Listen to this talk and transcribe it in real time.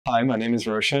Hi, my name is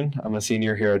Roshen. I'm a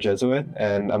senior here at Jesuit,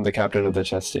 and I'm the captain of the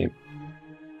chess team.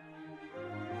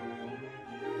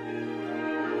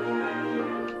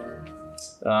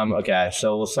 Okay,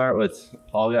 so we'll start with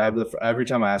every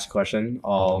time I ask a question,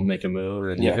 I'll make a move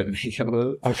and you make a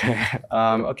move. Okay.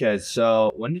 Okay,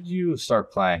 so when did you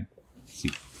start playing?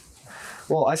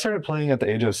 Well, I started playing at the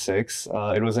age of 6.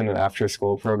 It was in an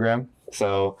after-school program.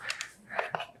 So,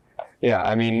 yeah,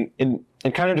 I mean,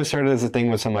 it kind of just started as a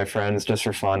thing with some of my friends just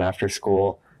for fun after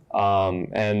school.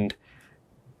 And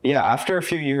yeah, after a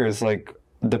few years, like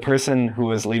the person who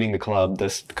was leading the club,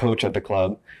 this coach at the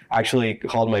club, actually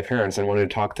called my parents and wanted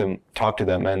to talk to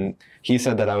them, and he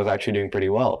said that I was actually doing pretty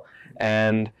well.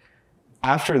 And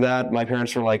after that, my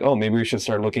parents were like, "Oh, maybe we should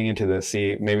start looking into this.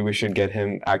 See, maybe we should get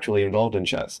him actually involved in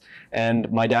chess." And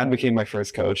my dad became my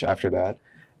first coach after that.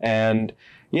 And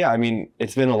yeah, I mean,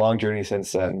 it's been a long journey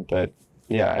since then, but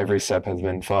yeah, every step has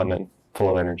been fun and full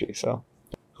of energy. So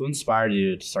Who inspired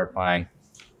you to start playing?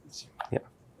 yeah.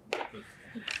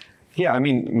 Yeah, I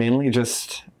mean, mainly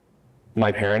just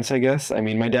my parents, I guess. I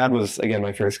mean, my dad was again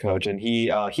my first coach, and he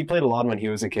played a lot when he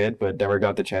was a kid, but never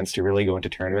got the chance to really go into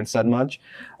tournaments that much.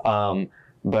 Um,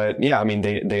 but yeah, I mean,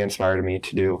 they inspired me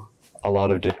to do a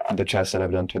lot of the chess that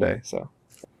I've done today. So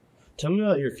Tell me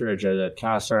about your career, Joe,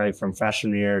 kind of starting from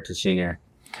freshman year to senior.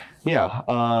 yeah.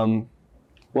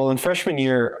 Well, in freshman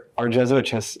year, our Jesuit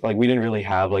chess, like we didn't really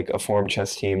have like a formed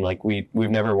chess team. Like we've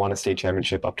never won a state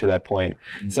championship up to that point.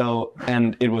 So,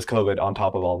 and it was COVID on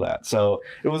top of all that. So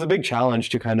it was a big challenge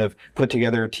to kind of put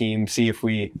together a team, see if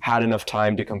we had enough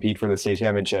time to compete for the state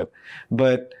championship.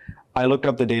 But I looked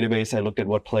up the database. I looked at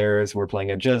what players were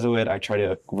playing at Jesuit. I tried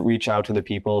to reach out to the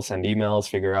people, send emails,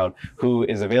 figure out who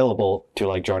is available to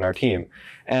like join our team.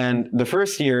 And the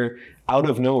first year, out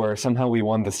of nowhere, somehow we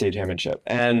won the state championship.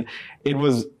 And it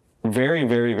was very,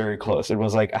 very, very close. It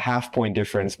was like a half-point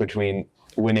difference between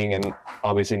winning and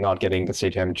obviously not getting the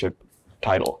state championship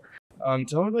title.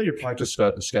 Tell me about your practice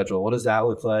schedule. What does that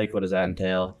look like? What does that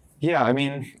entail? Yeah, I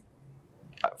mean,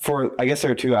 I guess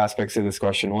there are two aspects to this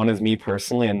question. One is me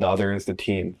personally, and the other is the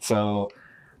team. So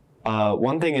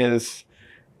one thing is,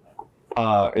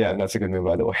 yeah, that's a good move,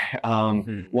 by the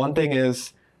way. One thing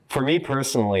is, for me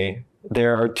personally,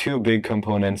 there are two big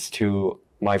components to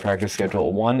my practice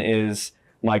schedule. One is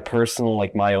my personal,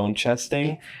 like my own chess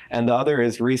thing. And the other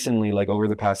is recently, like over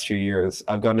the past few years,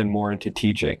 I've gotten more into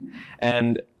teaching.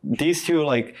 And these two,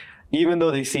 like, even though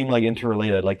they seem like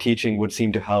interrelated, like teaching would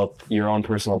seem to help your own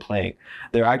personal playing,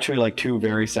 they're actually like two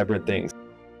very separate things.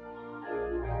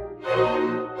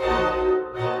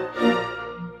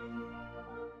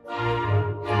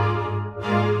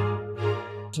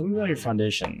 Tell me about your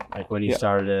foundation, like when you Yeah.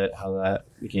 started it, how that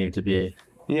became to be.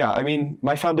 Yeah, I mean,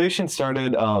 my foundation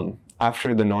started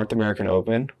after the North American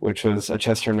Open, which was a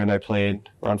chess tournament I played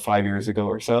around 5 years ago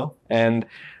or so. And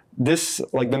this,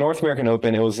 like the North American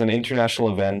Open, it was an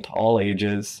international event, all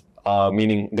ages,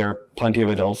 meaning there are plenty of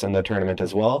adults in the tournament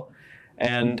as well.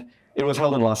 And it was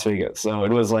held in Las Vegas. So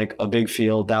it was like a big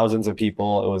field, thousands of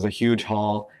people. It was a huge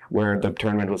hall where the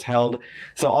tournament was held.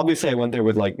 So obviously I went there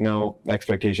with like no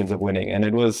expectations of winning. And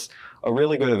it was a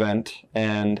really good event.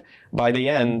 And by the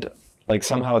end, like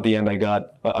somehow at the end I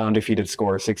got an undefeated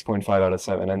score, 6.5 out of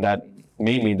 7, and that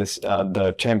made me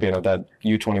the champion of that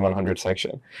U2100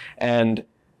 section. And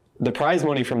the prize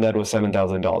money from that was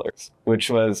 $7,000, which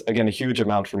was again a huge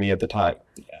amount for me at the time.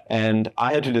 And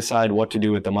I had to decide what to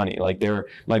do with the money. Like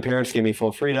my parents gave me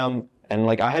full freedom, and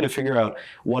like I had to figure out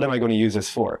what am I going to use this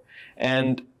for.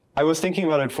 And I was thinking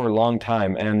about it for a long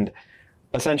time, and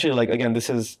essentially, like again, this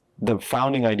is the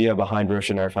founding idea behind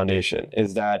Roshen Nair Foundation,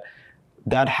 is that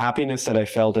happiness that I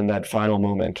felt in that final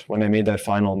moment when I made that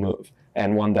final move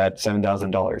and won that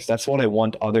 $7,000. That's what I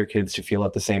want other kids to feel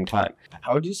at the same time.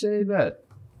 How would you say that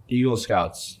Eagle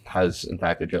Scouts has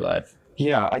impacted your life?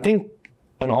 Yeah, I think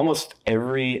in almost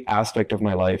every aspect of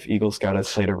my life, Eagle Scout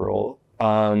has played a role.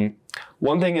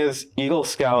 One thing is Eagle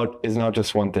Scout is not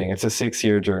just one thing. It's a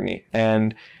 6-year journey.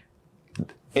 And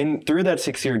through that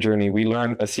 6-year journey, we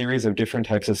learn a series of different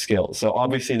types of skills. So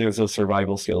obviously there's those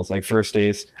survival skills like first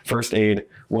aid,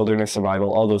 wilderness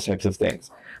survival, all those types of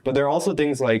things. But there are also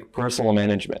things like personal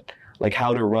management, like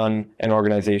how to run an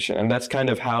organization. And that's kind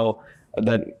of how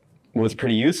that was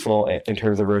pretty useful in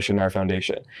terms of Roshen Nair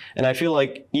Foundation. And I feel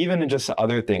like even in just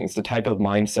other things, the type of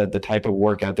mindset, the type of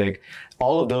work ethic,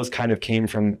 all of those kind of came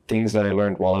from things that I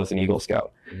learned while I was an Eagle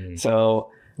Scout. So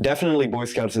definitely Boy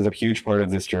Scouts is a huge part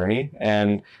of this journey.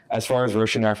 And as far as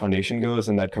Roshen Nair Foundation goes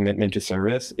and that commitment to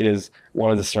service, it is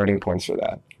one of the starting points for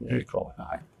that. Very cool.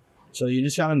 So you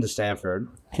just got into Stanford.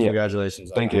 Yeah.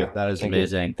 Congratulations. Thank you. That is Thank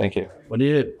amazing. You. Thank you. What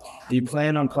do you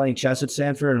plan on playing chess at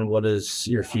Stanford, and what does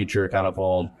your future kind of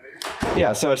hold?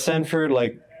 Yeah, so at Stanford,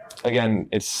 like, again,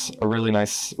 it's a really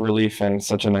nice relief and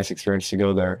such a nice experience to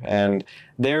go there. And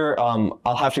there,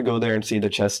 I'll have to go there and see the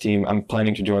chess team. I'm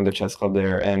planning to join the chess club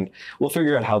there, and we'll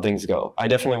figure out how things go. I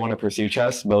definitely want to pursue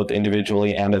chess, both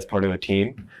individually and as part of a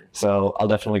team. So I'll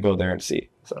definitely go there and see.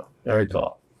 So very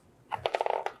cool.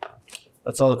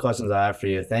 That's all the questions I have for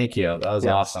you. Thank you. That was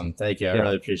awesome. Thank you. I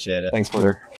really appreciate it. Thanks,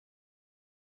 brother.